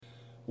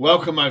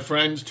Welcome, my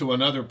friends, to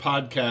another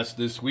podcast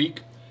this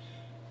week.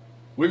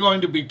 We're going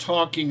to be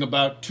talking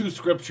about two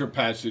scripture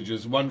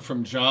passages, one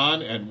from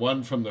John and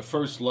one from the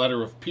first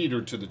letter of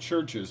Peter to the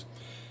churches,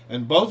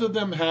 and both of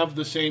them have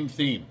the same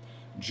theme,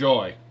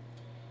 joy.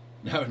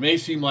 Now, it may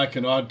seem like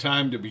an odd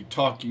time to be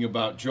talking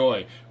about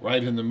joy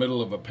right in the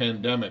middle of a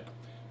pandemic,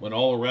 when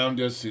all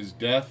around us is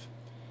death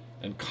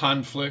and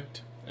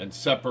conflict and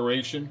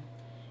separation,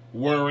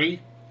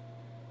 worry,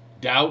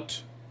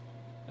 doubt,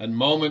 and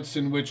moments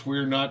in which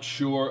we're not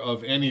sure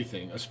of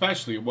anything,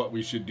 especially what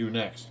we should do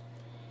next.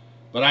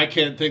 But I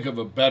can't think of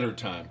a better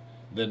time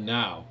than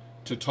now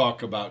to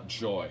talk about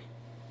joy.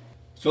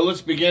 So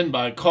let's begin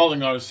by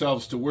calling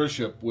ourselves to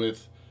worship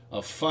with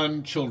a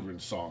fun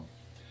children's song.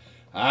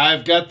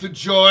 I've got the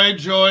joy,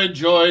 joy,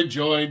 joy,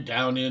 joy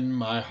down in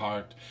my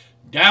heart,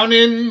 down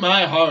in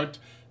my heart,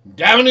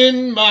 down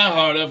in my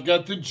heart. I've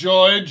got the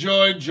joy,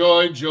 joy,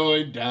 joy,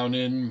 joy down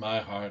in my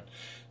heart,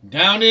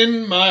 down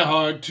in my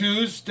heart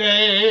to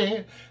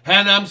stay.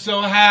 And I'm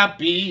so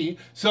happy,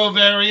 so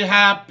very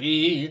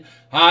happy,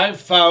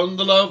 I've found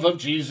the love of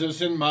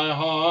Jesus in my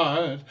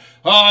heart.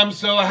 Oh, I'm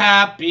so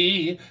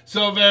happy,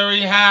 so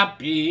very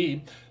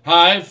happy,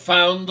 I've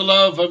found the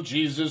love of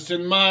Jesus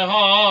in my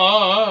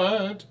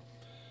heart.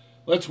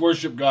 Let's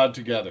worship God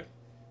together.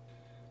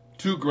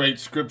 Two great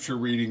scripture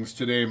readings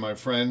today, my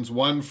friends,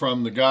 one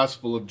from the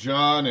Gospel of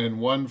John and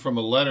one from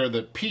a letter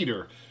that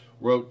Peter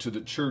wrote to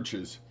the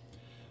churches.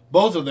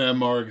 Both of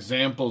them are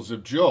examples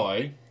of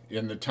joy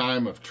in the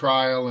time of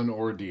trial and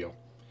ordeal.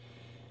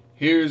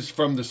 Here's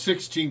from the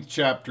 16th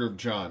chapter of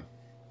John.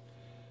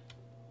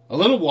 A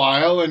little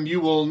while, and you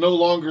will no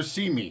longer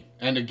see me,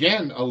 and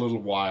again a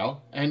little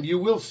while, and you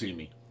will see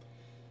me.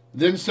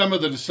 Then some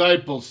of the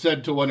disciples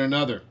said to one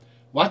another,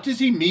 "What does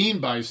he mean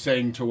by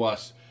saying to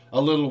us,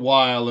 'A little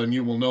while, and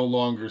you will no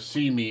longer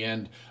see me,'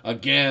 and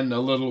again a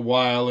little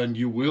while, and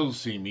you will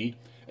see me,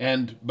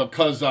 and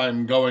because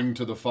I'm going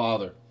to the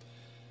Father?"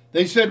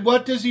 They said,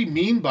 "What does he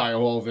mean by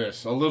all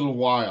this, a little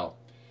while?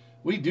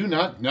 We do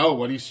not know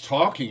what he's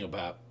talking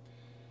about."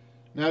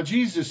 Now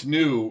Jesus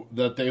knew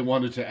that they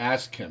wanted to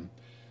ask him,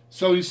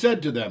 so he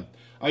said to them,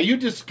 "Are you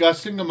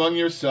discussing among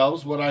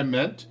yourselves what I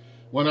meant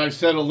when I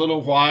said a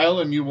little while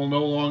and you will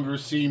no longer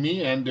see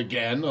me, and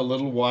again a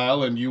little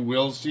while and you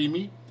will see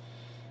me?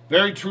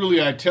 Very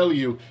truly I tell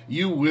you,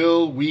 you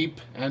will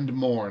weep and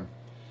mourn,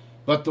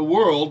 but the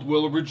world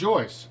will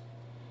rejoice.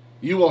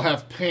 You will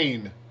have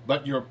pain,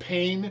 but your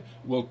pain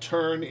will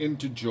turn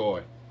into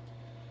joy.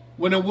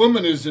 When a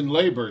woman is in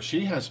labor,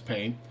 she has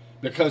pain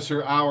because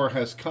her hour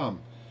has come.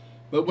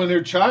 But when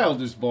her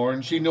child is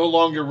born, she no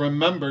longer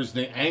remembers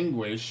the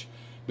anguish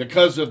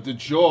because of the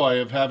joy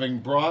of having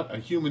brought a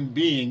human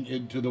being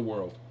into the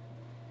world.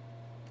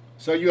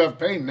 So you have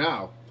pain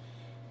now,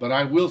 but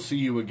I will see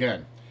you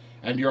again,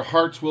 and your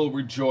hearts will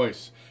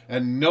rejoice,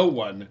 and no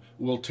one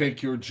will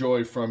take your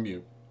joy from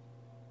you.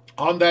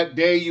 On that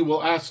day you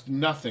will ask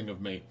nothing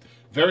of me.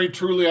 Very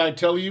truly I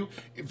tell you,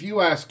 if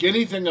you ask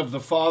anything of the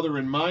Father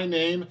in my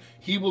name,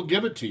 he will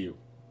give it to you.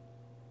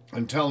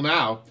 Until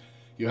now,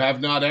 you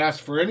have not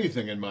asked for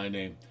anything in my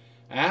name.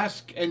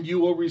 Ask and you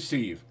will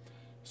receive,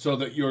 so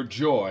that your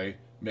joy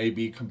may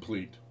be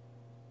complete."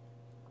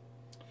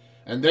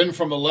 And then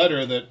from a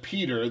letter that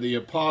Peter, the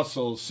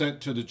apostle, sent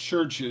to the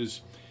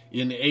churches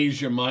in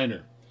Asia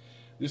Minor.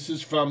 This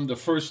is from the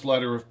first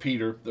letter of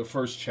Peter, the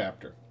first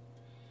chapter.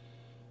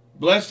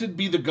 "Blessed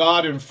be the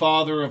God and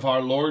Father of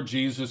our Lord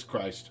Jesus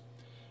Christ.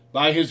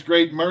 By his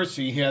great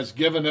mercy he has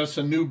given us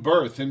a new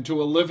birth into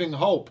a living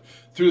hope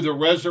through the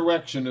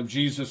resurrection of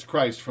Jesus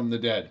Christ from the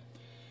dead,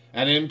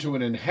 and into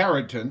an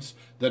inheritance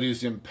that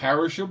is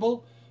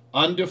imperishable,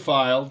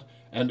 undefiled,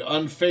 and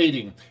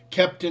unfading,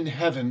 kept in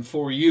heaven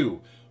for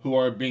you, who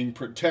are being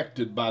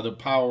protected by the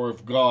power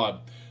of God,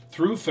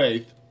 through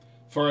faith,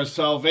 for a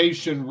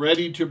salvation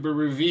ready to be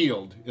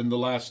revealed in the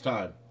last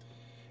time.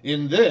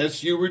 In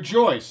this you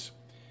rejoice,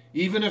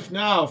 even if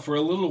now for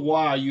a little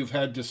while you've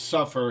had to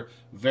suffer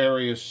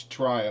various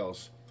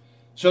trials,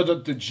 so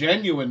that the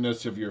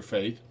genuineness of your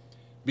faith,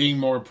 being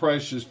more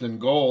precious than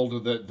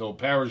gold that, though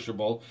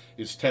perishable,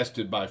 is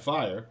tested by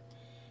fire,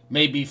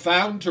 may be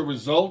found to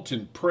result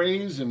in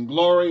praise and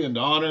glory and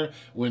honor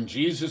when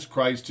Jesus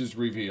Christ is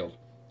revealed.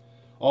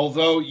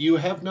 Although you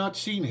have not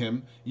seen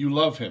him, you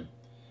love him.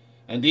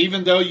 And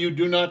even though you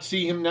do not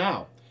see him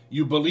now,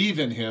 you believe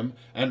in him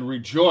and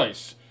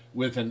rejoice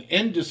with an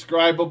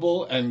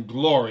indescribable and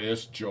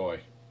glorious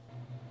joy."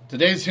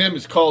 Today's hymn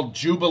is called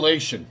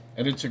Jubilation,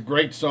 and it's a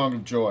great song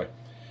of joy.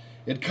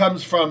 It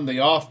comes from the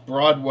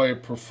off-Broadway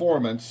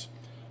performance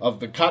of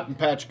the Cotton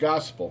Patch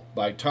Gospel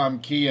by Tom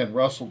Key and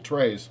Russell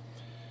Trace,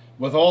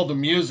 with all the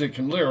music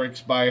and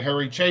lyrics by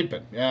Harry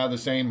Chapin. Yeah, the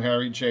same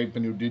Harry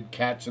Chapin who did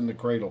Cats in the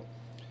Cradle.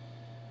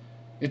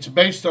 It's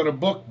based on a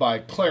book by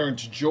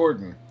Clarence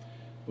Jordan,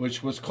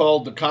 which was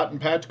called The Cotton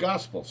Patch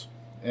Gospels.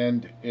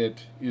 And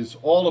it is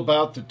all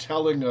about the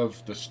telling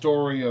of the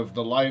story of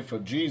the life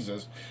of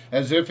Jesus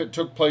as if it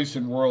took place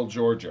in rural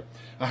Georgia.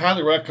 I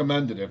highly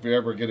recommend it if you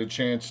ever get a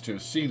chance to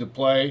see the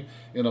play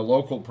in a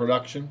local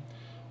production,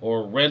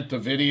 or rent the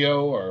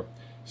video, or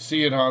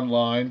see it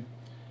online.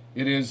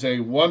 It is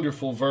a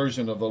wonderful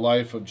version of the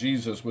life of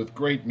Jesus with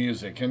great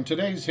music, and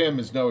today's hymn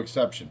is no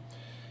exception.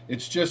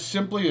 It's just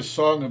simply a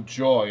song of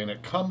joy, and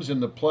it comes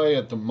into play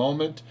at the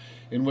moment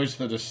in which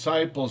the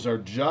disciples are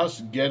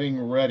just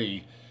getting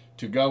ready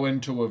to go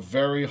into a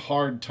very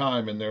hard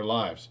time in their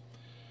lives.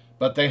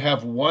 But they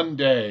have one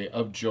day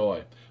of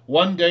joy.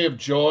 One day of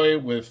joy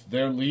with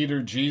their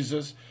leader,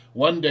 Jesus.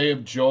 One day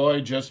of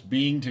joy just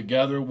being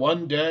together.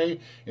 One day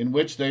in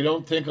which they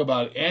don't think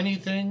about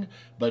anything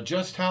but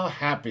just how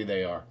happy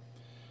they are.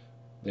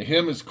 The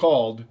hymn is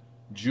called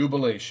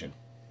Jubilation.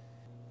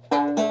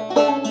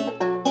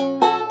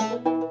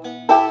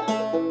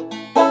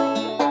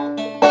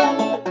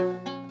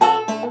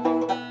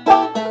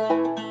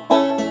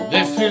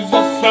 This is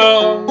a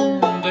song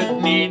that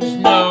needs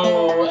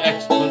no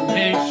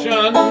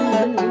explanation.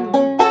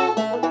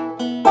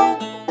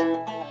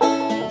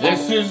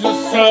 This is a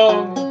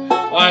song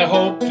I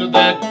hoped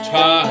that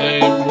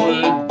time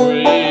would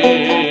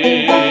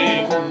bring.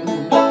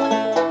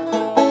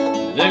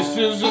 This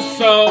is a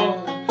song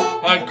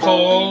I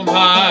call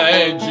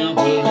my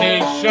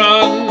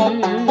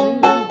jubilation.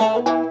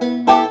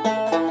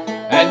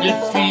 And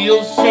it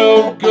feels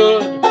so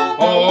good,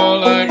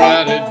 all I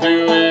gotta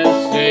do is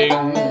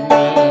sing.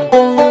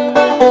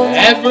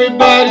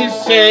 Everybody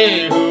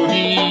say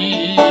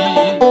hoo-hee.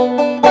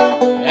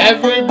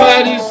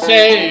 Everybody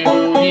say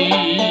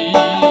hoo-hee.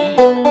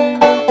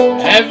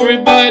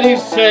 Everybody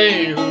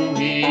say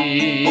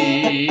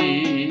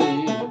hoo-hee.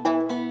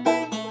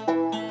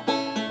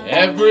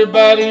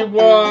 Everybody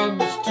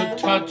wants to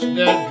touch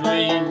their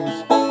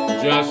dreams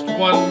just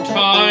one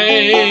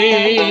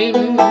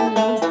time.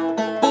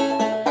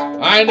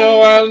 I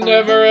know I'll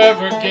never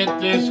ever get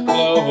this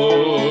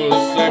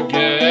close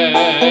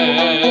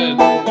again.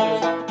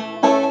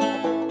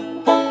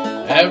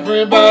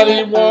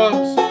 Everybody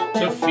wants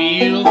to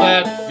feel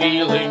that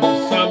feeling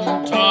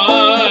sometime.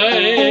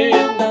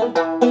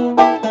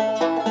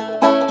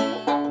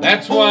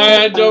 That's why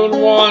I don't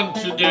want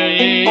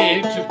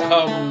today to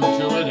come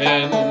to an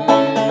end.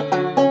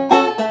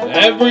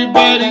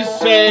 Everybody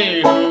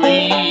say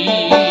hoo-hee.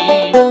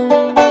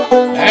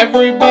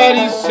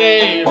 Everybody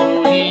say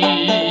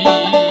hoo-hee.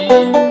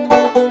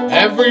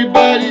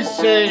 Everybody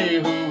say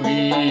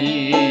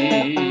hoo-hee.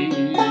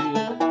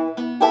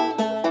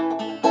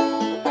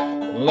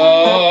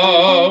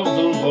 Love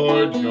the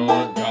Lord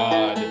your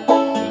God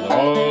with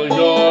all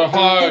your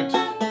heart,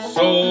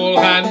 soul,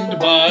 and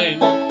mind.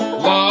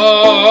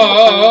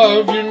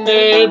 Love your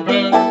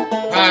neighbor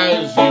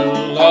as you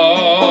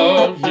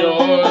love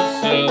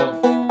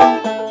yourself.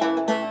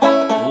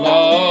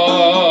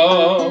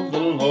 Love the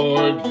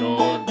Lord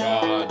your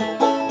God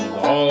with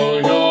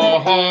all your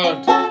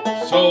heart,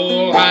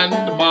 soul, and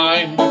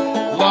mind.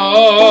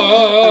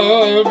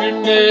 Love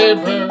your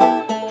neighbor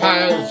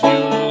as you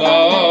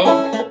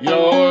love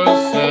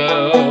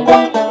yourself.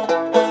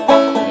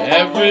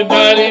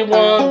 Everybody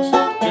wants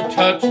to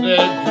touch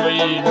their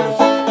dreams.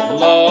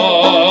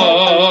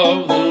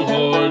 Love the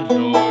Lord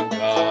your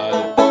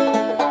God.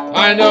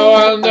 I know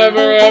I'll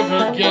never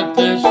ever get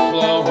this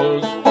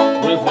close.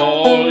 With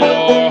all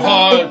your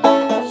heart,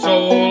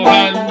 soul,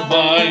 and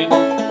mind.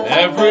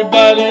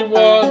 Everybody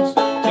wants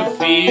to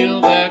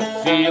feel that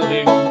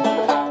feeling.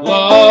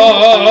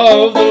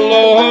 Love the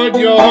Lord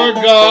your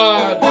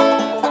God.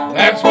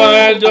 That's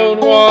why I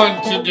don't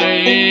want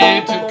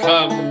today to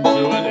come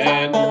to an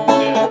end.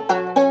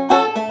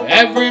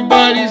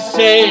 Everybody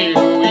say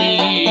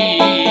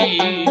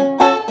hoo-wee.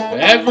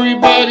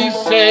 Everybody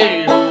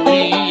say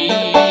hoo-wee.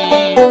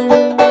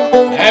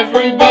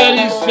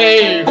 Everybody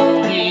say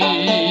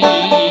hoo-wee.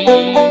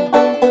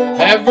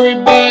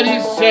 Everybody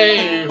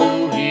say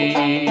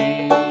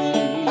hoo-wee.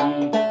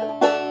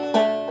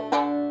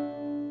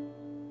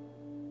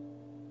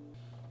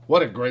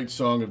 What a great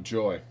song of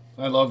joy.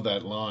 I love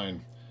that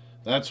line.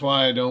 That's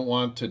why I don't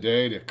want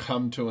today to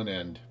come to an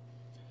end.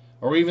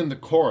 Or even the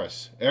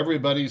chorus,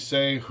 everybody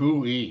say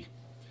hoo-ee.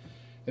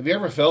 Have you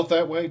ever felt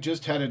that way?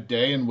 Just had a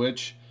day in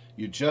which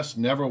you just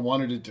never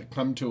wanted it to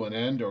come to an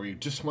end, or you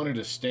just wanted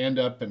to stand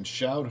up and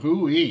shout,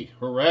 hoo-ee,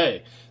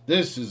 hooray,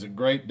 this is a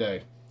great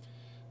day.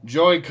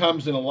 Joy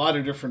comes in a lot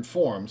of different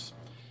forms,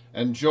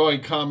 and joy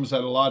comes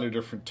at a lot of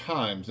different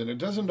times, and it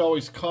doesn't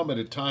always come at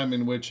a time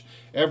in which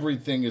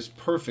everything is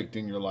perfect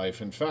in your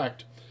life. In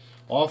fact,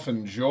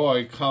 often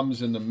joy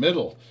comes in the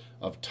middle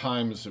of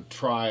times of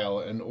trial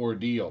and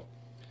ordeal.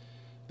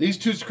 These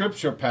two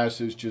scripture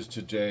passages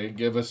today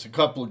give us a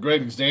couple of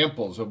great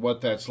examples of what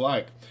that's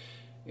like.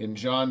 In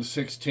John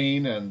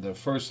 16 and the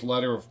first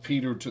letter of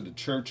Peter to the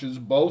churches,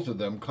 both of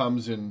them come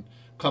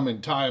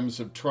in times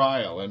of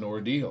trial and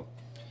ordeal.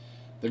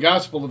 The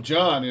Gospel of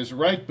John is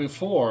right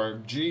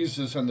before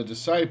Jesus and the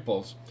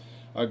disciples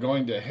are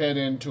going to head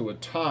into a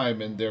time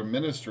in their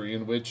ministry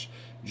in which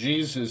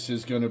Jesus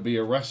is going to be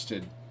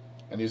arrested,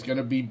 and he's going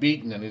to be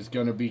beaten, and he's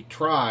going to be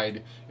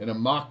tried in a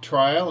mock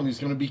trial, and he's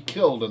going to be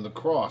killed on the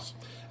cross.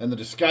 And the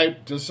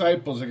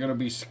disciples are going to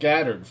be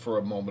scattered for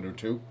a moment or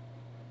two,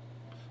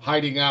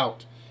 hiding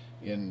out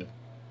in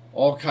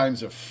all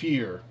kinds of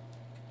fear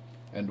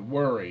and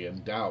worry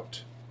and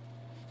doubt.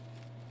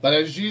 But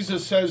as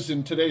Jesus says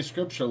in today's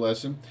scripture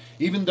lesson,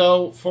 even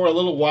though for a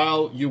little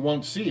while you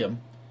won't see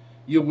him,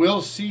 you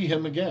will see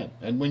him again.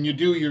 And when you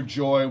do, your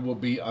joy will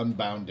be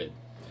unbounded.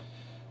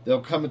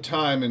 There'll come a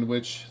time in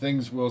which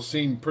things will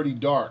seem pretty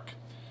dark.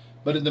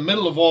 But in the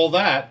middle of all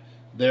that,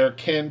 there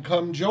can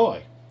come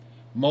joy.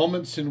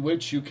 Moments in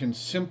which you can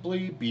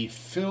simply be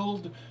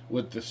filled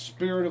with the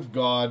Spirit of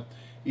God,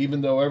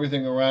 even though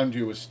everything around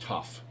you is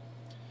tough.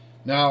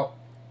 Now,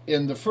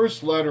 in the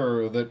first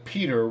letter that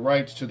Peter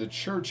writes to the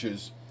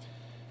churches,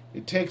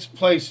 it takes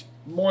place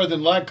more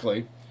than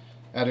likely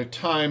at a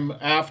time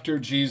after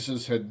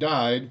Jesus had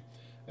died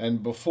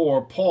and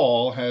before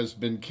Paul has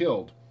been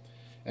killed.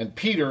 And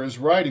Peter is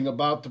writing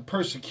about the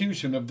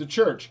persecution of the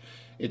church.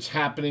 It's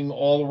happening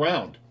all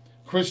around.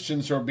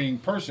 Christians are being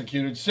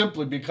persecuted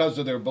simply because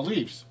of their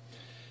beliefs.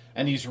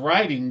 And he's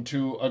writing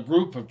to a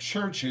group of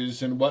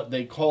churches in what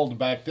they called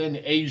back then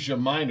Asia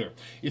Minor.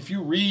 If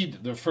you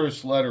read the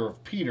first letter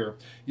of Peter,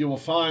 you will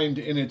find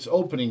in its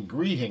opening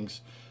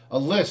greetings a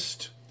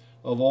list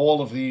of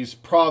all of these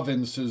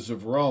provinces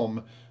of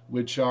Rome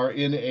which are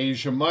in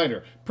Asia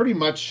Minor, pretty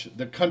much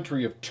the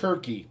country of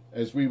Turkey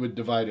as we would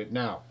divide it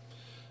now.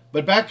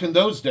 But back in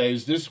those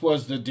days, this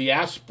was the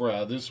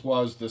diaspora, this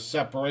was the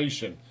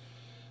separation.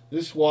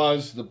 This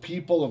was the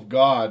people of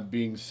God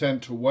being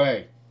sent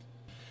away.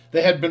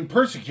 They had been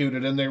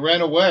persecuted and they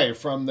ran away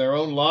from their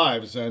own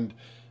lives, and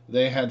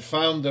they had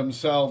found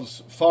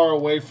themselves far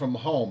away from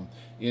home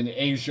in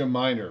Asia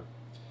Minor.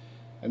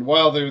 And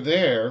while they're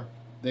there,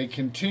 they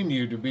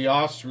continue to be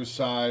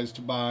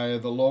ostracized by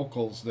the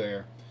locals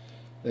there.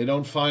 They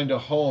don't find a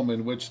home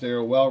in which they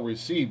are well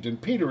received.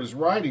 And Peter is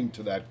writing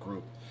to that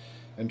group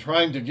and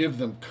trying to give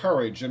them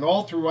courage. And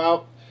all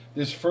throughout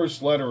this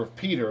first letter of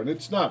Peter, and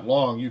it's not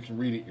long, you can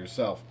read it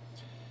yourself,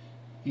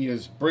 he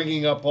is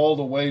bringing up all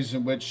the ways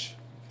in which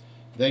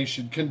they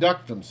should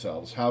conduct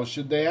themselves. How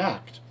should they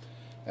act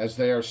as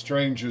they are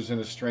strangers in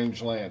a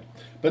strange land?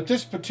 But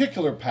this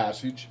particular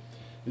passage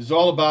is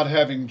all about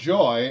having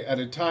joy at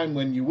a time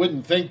when you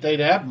wouldn't think they'd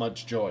have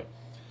much joy.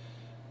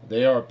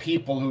 They are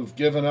people who've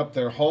given up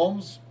their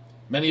homes.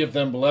 Many of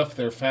them left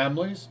their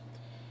families.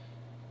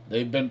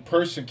 They've been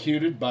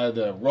persecuted by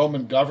the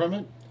Roman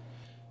government.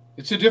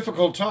 It's a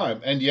difficult time,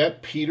 and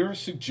yet Peter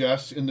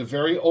suggests in the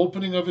very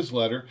opening of his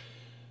letter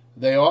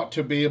they ought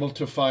to be able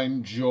to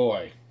find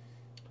joy.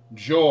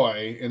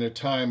 Joy in a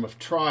time of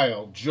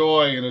trial,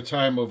 joy in a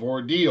time of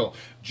ordeal,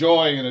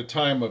 joy in a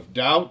time of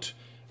doubt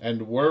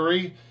and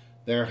worry.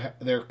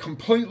 They're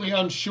completely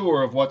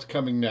unsure of what's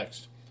coming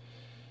next.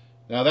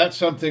 Now that's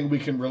something we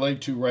can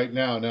relate to right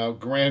now. Now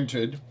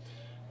granted,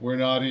 we're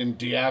not in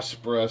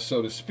diaspora,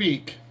 so to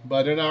speak,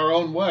 but in our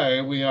own way,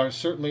 we are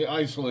certainly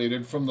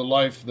isolated from the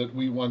life that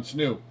we once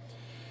knew.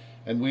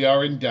 And we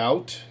are in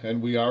doubt,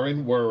 and we are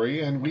in worry,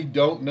 and we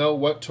don't know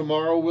what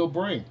tomorrow will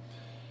bring.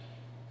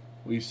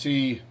 We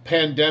see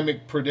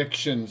pandemic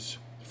predictions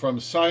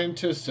from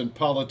scientists and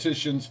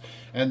politicians,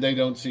 and they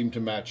don't seem to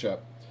match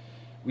up.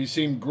 We've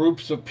seen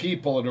groups of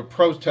people that are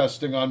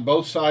protesting on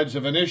both sides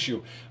of an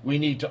issue. We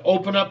need to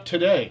open up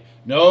today.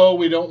 No,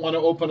 we don't want to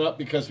open up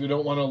because we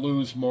don't want to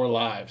lose more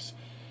lives.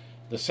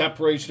 The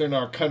separation in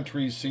our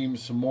country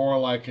seems more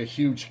like a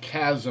huge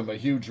chasm, a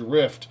huge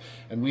rift,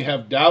 and we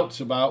have doubts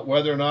about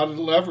whether or not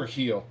it'll ever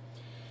heal.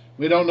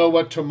 We don't know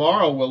what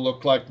tomorrow will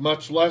look like,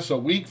 much less a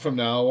week from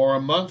now or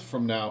a month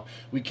from now.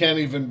 We can't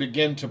even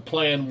begin to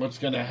plan what's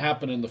going to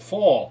happen in the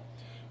fall.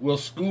 Will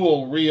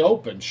school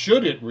reopen?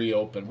 Should it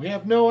reopen? We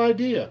have no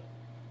idea.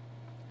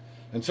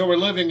 And so we're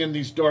living in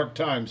these dark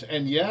times.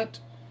 And yet,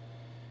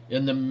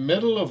 in the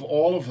middle of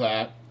all of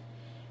that,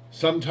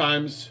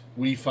 sometimes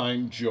we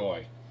find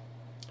joy.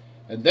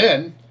 And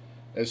then,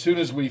 as soon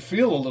as we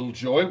feel a little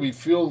joy, we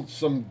feel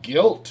some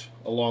guilt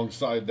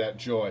alongside that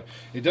joy.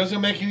 It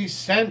doesn't make any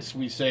sense,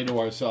 we say to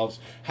ourselves.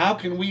 How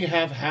can we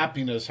have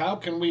happiness? How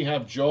can we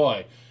have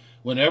joy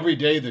when every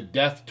day the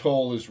death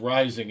toll is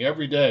rising?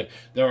 Every day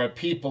there are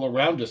people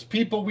around us,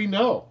 people we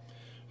know,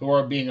 who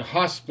are being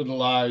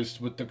hospitalized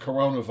with the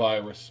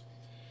coronavirus.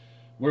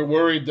 We're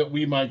worried that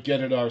we might get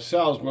it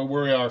ourselves. We're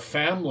worried our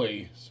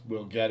families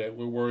will get it.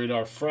 We're worried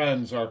our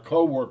friends, our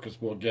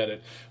co-workers will get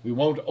it. We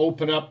won't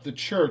open up the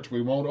church.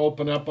 We won't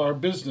open up our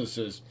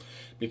businesses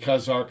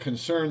because our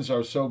concerns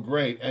are so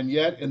great. And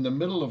yet, in the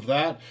middle of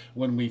that,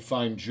 when we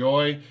find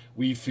joy,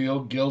 we feel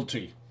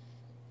guilty.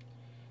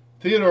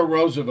 Theodore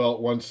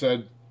Roosevelt once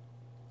said,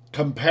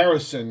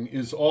 "Comparison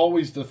is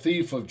always the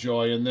thief of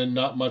joy," and then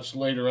not much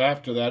later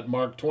after that,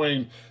 Mark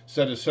Twain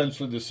said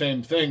essentially the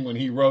same thing when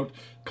he wrote,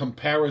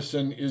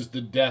 "Comparison is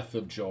the death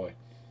of joy."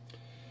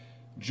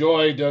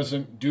 Joy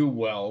doesn't do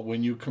well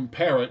when you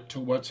compare it to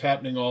what's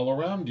happening all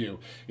around you.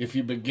 If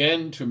you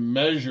begin to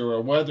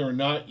measure whether or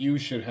not you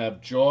should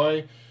have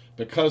joy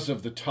because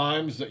of the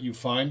times that you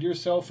find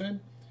yourself in,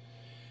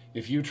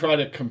 if you try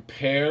to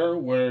compare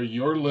where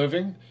you're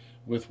living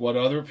with what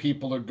other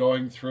people are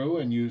going through,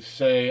 and you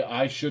say,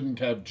 I shouldn't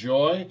have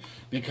joy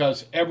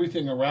because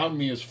everything around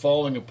me is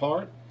falling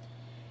apart,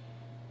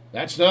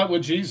 that's not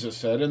what Jesus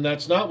said, and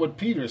that's not what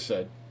Peter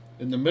said.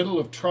 in the middle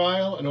of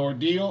trial and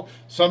ordeal,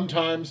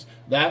 sometimes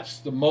that's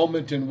the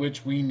moment in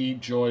which we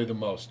need joy the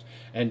most.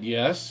 And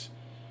yes,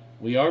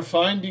 we are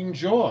finding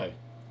joy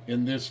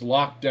in this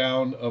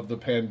lockdown of the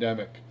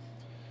pandemic.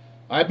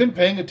 I've been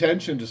paying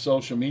attention to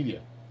social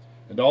media,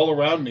 and all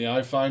around me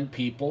I find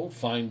people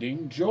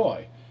finding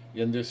joy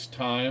in this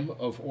time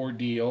of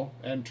ordeal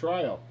and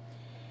trial.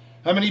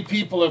 How many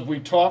people have we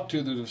talked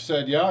to that have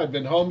said, yeah, I've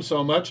been home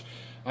so much,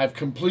 I've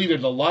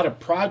completed a lot of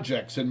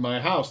projects in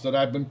my house that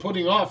I've been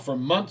putting off for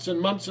months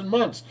and months and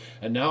months,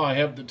 and now I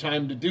have the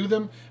time to do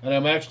them, and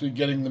I'm actually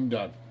getting them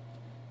done.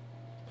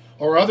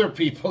 Or other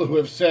people who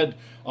have said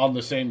on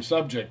the same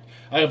subject,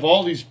 I have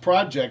all these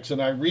projects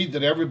and I read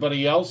that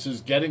everybody else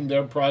is getting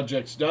their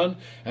projects done,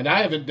 and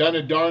I haven't done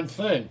a darn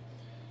thing.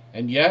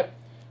 And yet,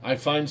 I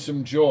find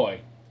some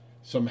joy,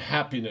 some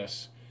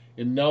happiness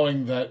in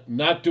knowing that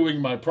not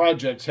doing my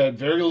projects had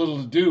very little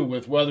to do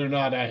with whether or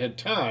not I had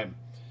time.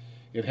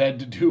 It had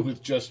to do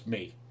with just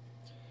me.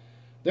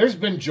 There's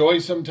been joy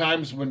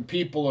sometimes when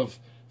people have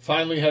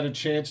finally had a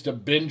chance to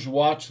binge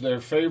watch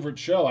their favorite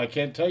show. I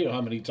can't tell you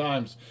how many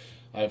times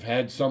I've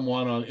had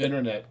someone on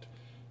internet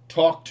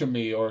talk to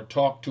me or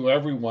talk to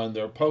everyone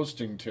they're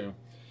posting to.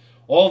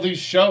 All these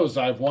shows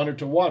I've wanted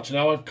to watch,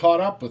 now I've caught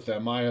up with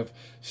them. I have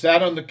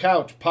sat on the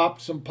couch,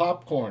 popped some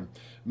popcorn,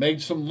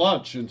 made some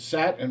lunch, and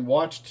sat and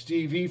watched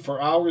TV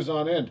for hours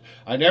on end.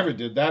 I never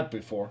did that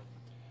before.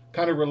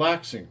 Kind of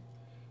relaxing,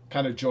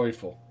 kind of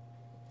joyful.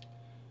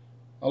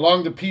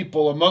 Among the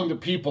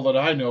people that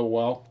I know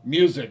well,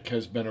 music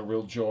has been a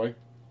real joy.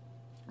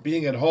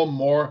 Being at home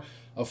more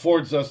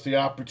affords us the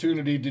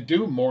opportunity to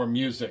do more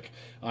music.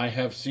 I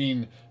have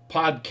seen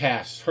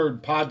podcasts,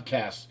 heard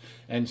podcasts,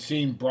 and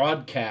seen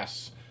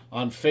broadcasts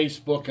on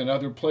Facebook and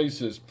other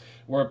places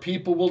where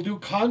people will do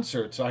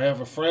concerts. I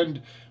have a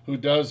friend who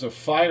does a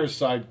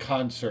fireside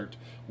concert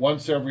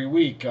once every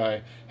week.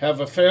 I have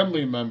a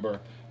family member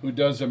who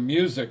does a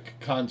music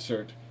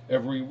concert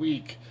every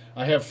week.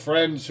 I have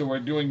friends who are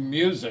doing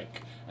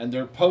music and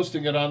they're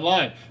posting it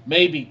online.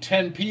 Maybe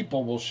 10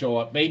 people will show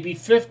up, maybe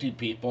 50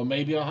 people,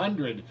 maybe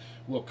 100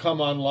 will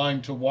come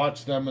online to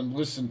watch them and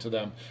listen to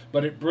them.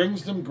 But it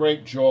brings them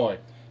great joy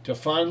to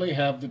finally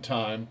have the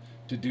time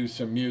to do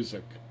some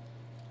music.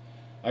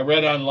 I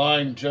read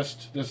online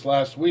just this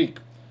last week,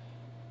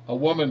 a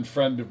woman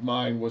friend of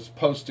mine was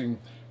posting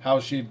how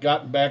she had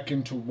gotten back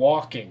into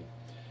walking.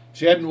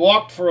 She hadn't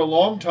walked for a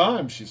long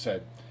time, she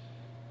said.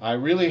 I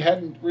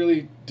hadn't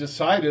really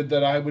decided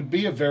that I would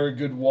be a very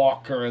good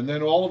walker, and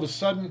then all of a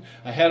sudden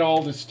I had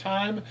all this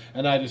time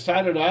and I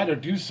decided I had to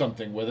do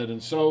something with it,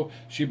 and so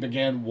she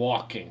began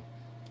walking.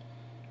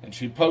 And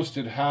she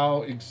posted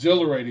how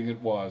exhilarating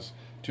it was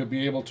to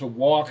be able to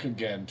walk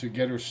again, to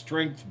get her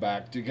strength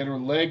back, to get her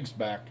legs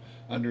back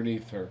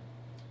underneath her.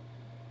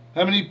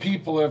 How many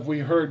people have we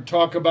heard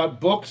talk about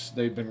books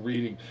they've been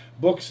reading,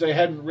 books they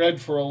hadn't read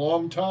for a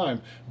long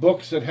time,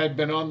 books that had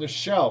been on the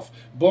shelf,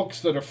 books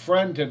that a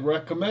friend had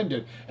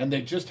recommended, and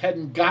they just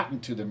hadn't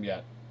gotten to them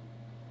yet?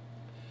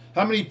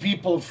 How many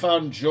people have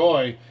found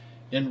joy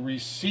in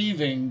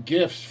receiving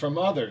gifts from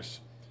others?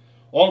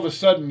 All of a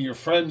sudden, your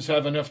friends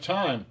have enough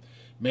time.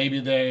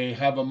 Maybe they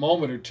have a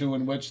moment or two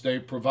in which they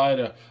provide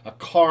a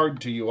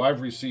card to you.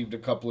 I've received a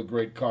couple of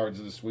great cards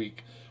this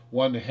week.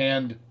 One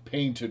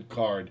hand-painted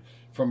card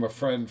from a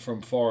friend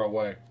from far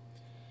away.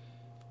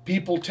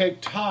 People take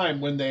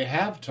time when they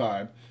have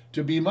time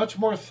to be much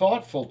more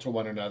thoughtful to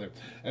one another.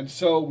 And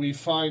so we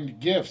find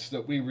gifts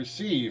that we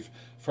receive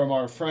from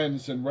our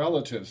friends and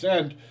relatives.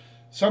 And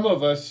some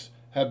of us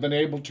have been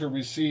able to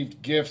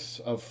receive gifts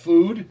of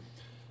food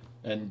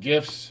and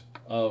gifts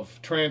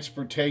of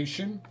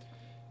transportation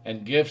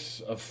and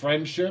gifts of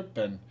friendship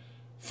and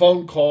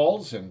phone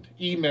calls and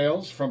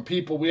emails from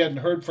people we hadn't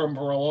heard from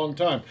for a long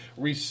time.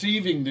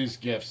 Receiving these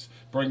gifts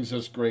brings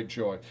us great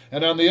joy.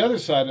 And on the other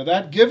side of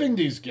that, giving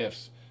these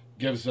gifts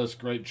gives us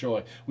great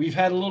joy. We've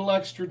had a little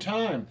extra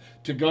time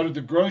to go to the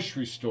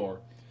grocery store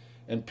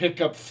and pick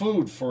up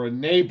food for a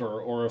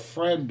neighbor or a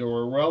friend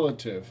or a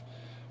relative,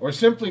 or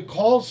simply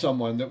call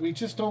someone that we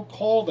just don't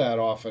call that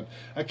often.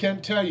 I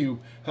can't tell you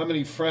how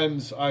many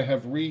friends I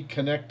have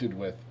reconnected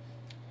with.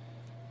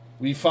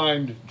 We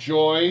find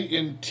joy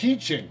in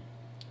teaching.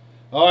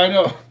 Oh, I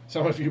know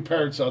some of you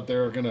parents out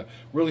there are going to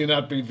really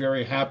not be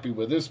very happy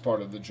with this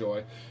part of the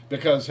joy,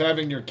 because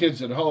having your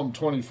kids at home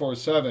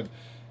 24/7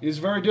 is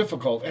very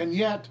difficult. And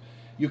yet,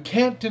 you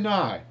can't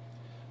deny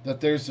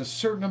that there's a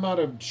certain amount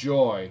of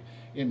joy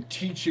in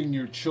teaching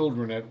your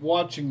children, at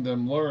watching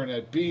them learn,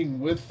 at being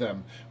with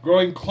them,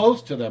 growing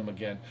close to them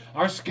again.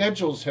 Our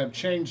schedules have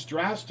changed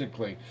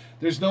drastically.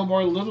 There's no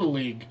more Little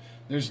League.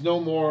 There's no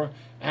more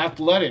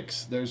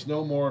athletics. There's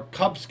no more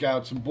Cub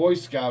Scouts and Boy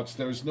Scouts.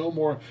 There's no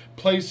more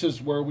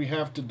places where we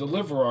have to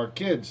deliver our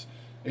kids.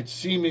 It's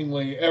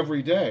seemingly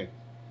every day.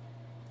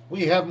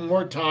 We have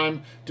more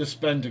time to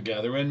spend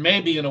together, and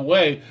maybe in a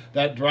way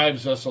that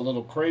drives us a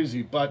little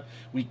crazy, but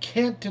we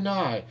can't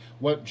deny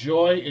what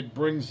joy it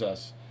brings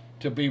us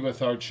to be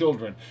with our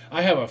children.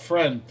 I have a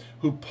friend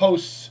who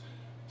posts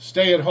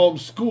stay-at-home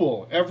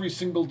school every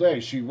single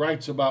day. She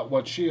writes about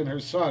what she and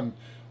her son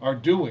are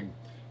doing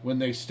when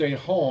they stay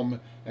home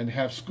and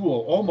have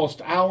school,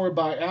 almost hour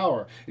by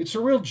hour. It's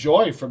a real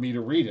joy for me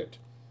to read it.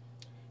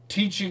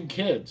 Teaching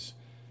kids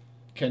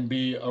can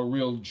be a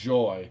real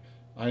joy.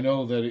 I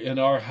know that in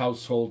our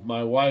household,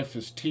 my wife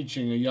is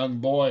teaching a young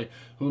boy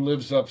who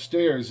lives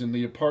upstairs in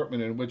the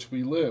apartment in which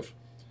we live.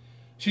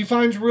 She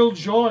finds real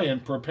joy in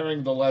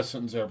preparing the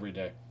lessons every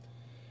day.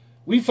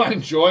 We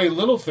find joy in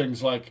little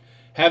things like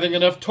having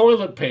enough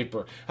toilet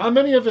paper. How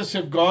many of us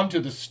have gone to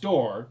the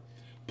store,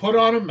 put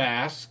on a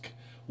mask,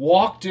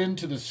 walked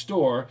into the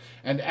store,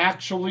 and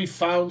actually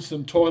found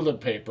some toilet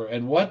paper?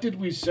 And what did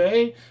we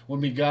say when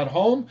we got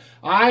home?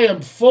 I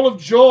am full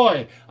of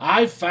joy.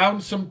 I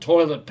found some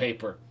toilet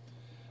paper.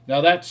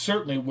 Now that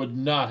certainly would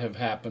not have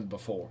happened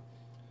before.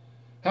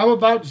 How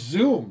about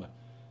Zoom?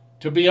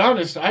 To be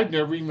honest, I'd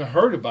never even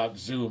heard about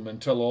Zoom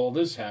until all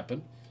this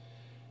happened.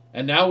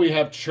 And now we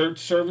have church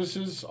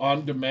services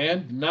on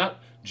demand,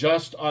 not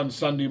just on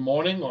Sunday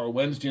morning or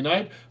Wednesday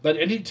night, but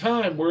any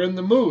time we're in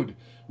the mood,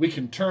 we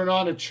can turn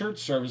on a church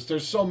service.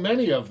 There's so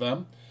many of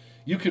them.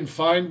 You can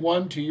find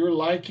one to your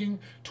liking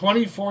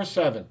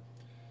 24/7.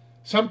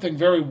 Something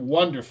very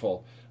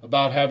wonderful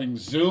about having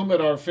Zoom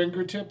at our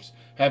fingertips,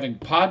 having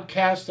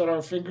podcasts at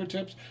our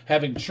fingertips,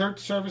 having church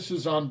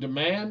services on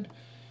demand,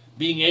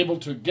 being able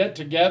to get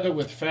together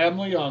with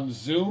family on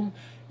Zoom,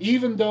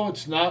 even though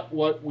it's not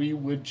what we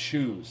would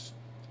choose.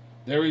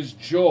 There is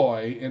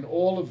joy in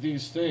all of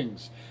these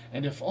things.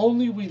 And if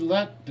only we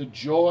let the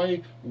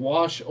joy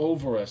wash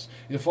over us,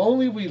 if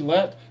only we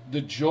let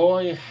the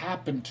joy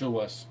happen to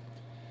us.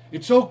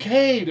 It's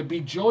okay to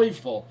be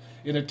joyful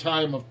in a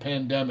time of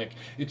pandemic.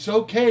 It's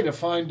okay to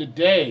find a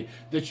day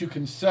that you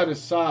can set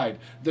aside.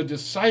 The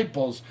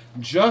disciples,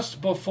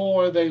 just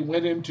before they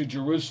went into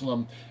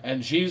Jerusalem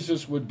and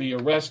Jesus would be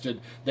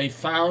arrested, they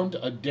found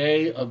a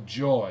day of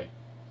joy.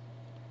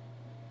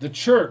 The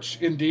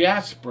church in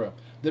diaspora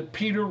that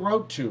Peter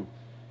wrote to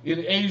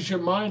in Asia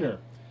Minor,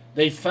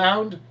 they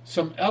found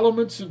some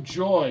elements of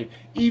joy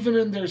even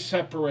in their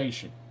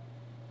separation.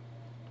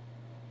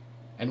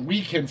 And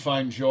we can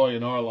find joy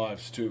in our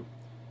lives too.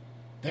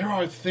 There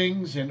are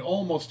things in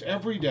almost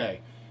every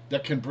day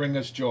that can bring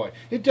us joy.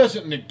 It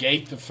doesn't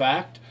negate the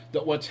fact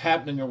that what's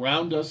happening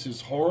around us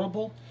is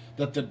horrible,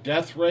 that the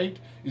death rate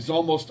is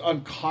almost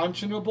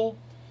unconscionable,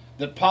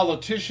 that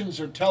politicians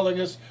are telling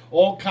us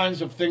all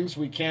kinds of things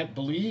we can't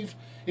believe.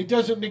 It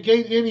doesn't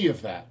negate any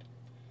of that.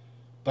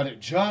 But it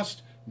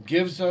just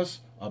gives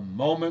us a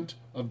moment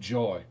of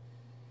joy.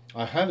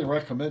 I highly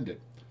recommend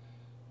it.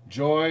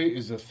 Joy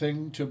is a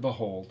thing to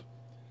behold.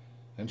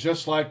 And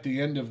just like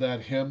the end of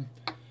that hymn,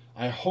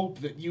 I hope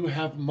that you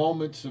have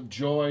moments of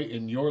joy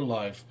in your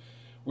life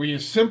where you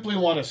simply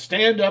want to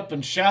stand up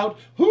and shout,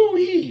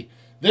 "Hoo-wee!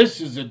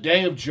 This is a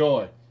day of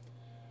joy."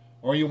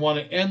 Or you want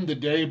to end the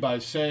day by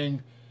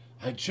saying,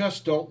 "I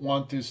just don't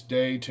want this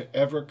day to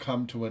ever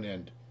come to an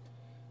end."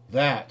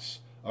 That's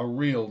a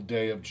real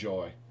day of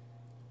joy.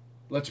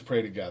 Let's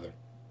pray together.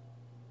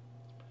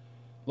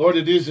 Lord,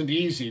 it isn't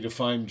easy to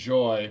find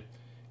joy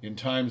in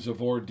times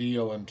of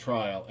ordeal and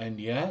trial, and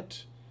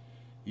yet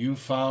you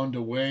found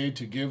a way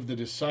to give the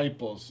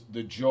disciples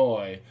the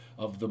joy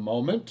of the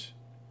moment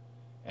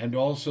and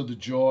also the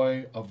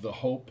joy of the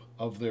hope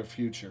of their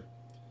future.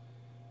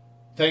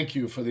 Thank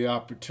you for the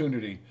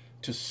opportunity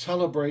to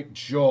celebrate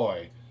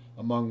joy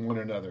among one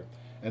another,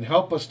 and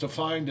help us to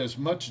find as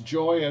much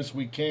joy as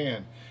we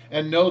can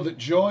and know that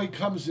joy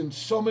comes in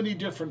so many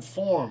different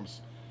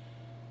forms.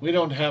 We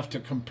don't have to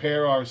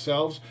compare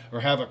ourselves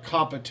or have a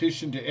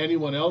competition to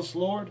anyone else,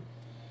 Lord.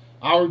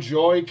 Our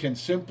joy can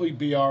simply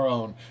be our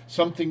own,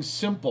 something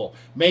simple,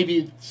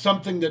 maybe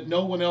something that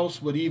no one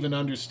else would even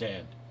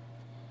understand.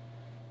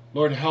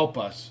 Lord, help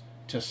us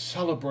to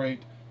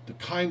celebrate the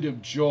kind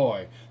of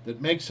joy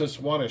that makes us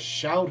want to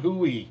shout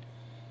hooey,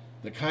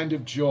 the kind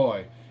of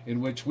joy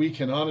in which we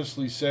can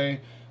honestly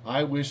say,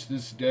 "I wish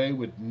this day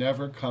would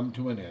never come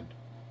to an end."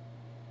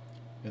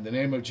 In the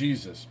name of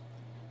Jesus,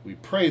 we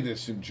pray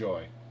this in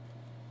joy.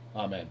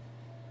 Amen.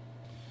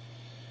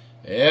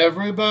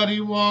 Everybody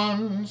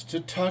wants to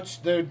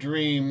touch their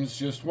dreams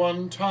just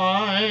one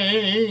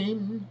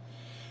time.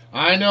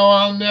 I know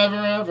I'll never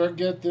ever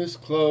get this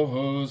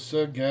close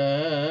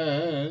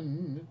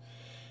again.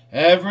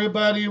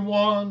 Everybody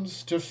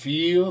wants to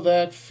feel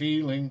that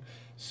feeling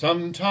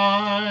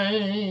sometime.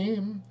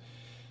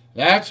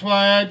 That's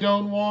why I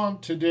don't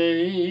want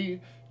today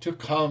to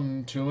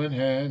come to an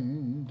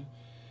end.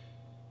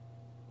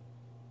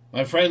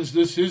 My friends,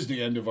 this is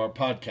the end of our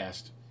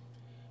podcast.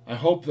 I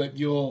hope that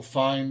you'll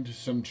find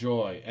some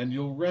joy and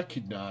you'll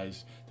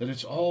recognize that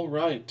it's all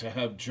right to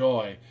have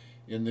joy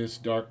in this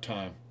dark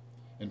time.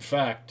 In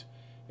fact,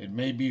 it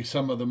may be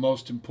some of the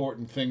most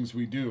important things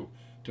we do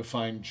to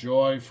find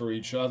joy for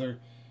each other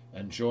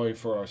and joy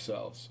for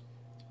ourselves.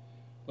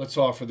 Let's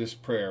offer this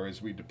prayer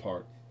as we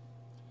depart.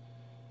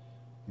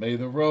 May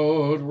the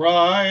road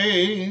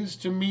rise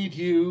to meet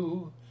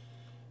you.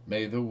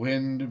 May the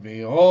wind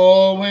be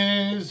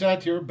always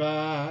at your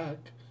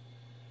back.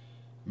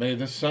 May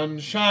the sun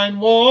shine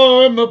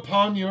warm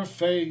upon your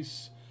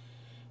face.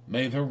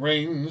 May the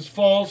rains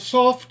fall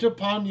soft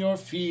upon your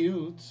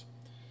fields.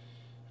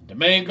 And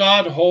may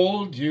God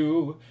hold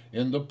you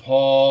in the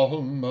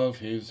palm of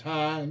his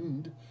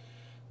hand.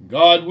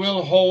 God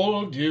will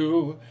hold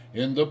you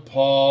in the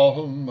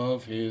palm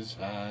of his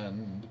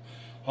hand.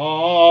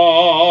 Amen.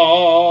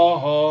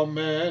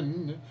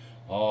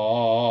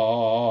 Amen.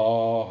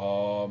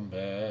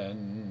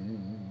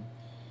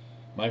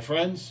 My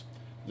friends,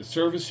 the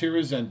service here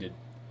is ended.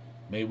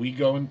 May we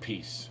go in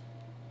peace.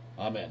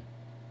 Amen.